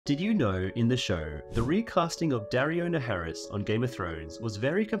Did you know, in the show, the recasting of Daario Naharis on Game of Thrones was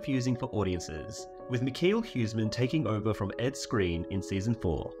very confusing for audiences, with Michiel Huisman taking over from Ed Skrein in Season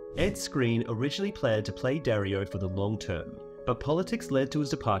 4. Ed Skrein originally planned to play Daario for the long term, but politics led to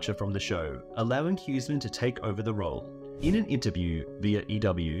his departure from the show, allowing Huisman to take over the role. In an interview via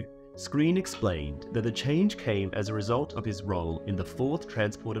EW, Skrein explained that the change came as a result of his role in the 4th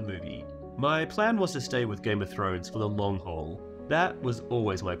Transporter movie. "My plan was to stay with Game of Thrones for the long haul. That was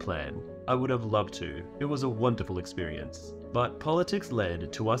always my plan. I would have loved to. It was a wonderful experience. But politics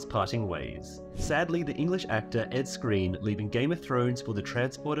led to us parting ways." Sadly, the English actor Ed Skrein leaving Game of Thrones for the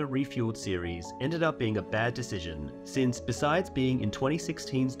Transporter Refueled series ended up being a bad decision, since besides being in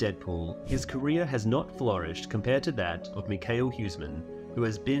 2016's Deadpool, his career has not flourished compared to that of Michiel Huisman, who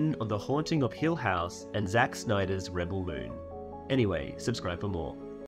has been on The Haunting of Hill House and Zack Snyder's Rebel Moon. Anyway, subscribe for more.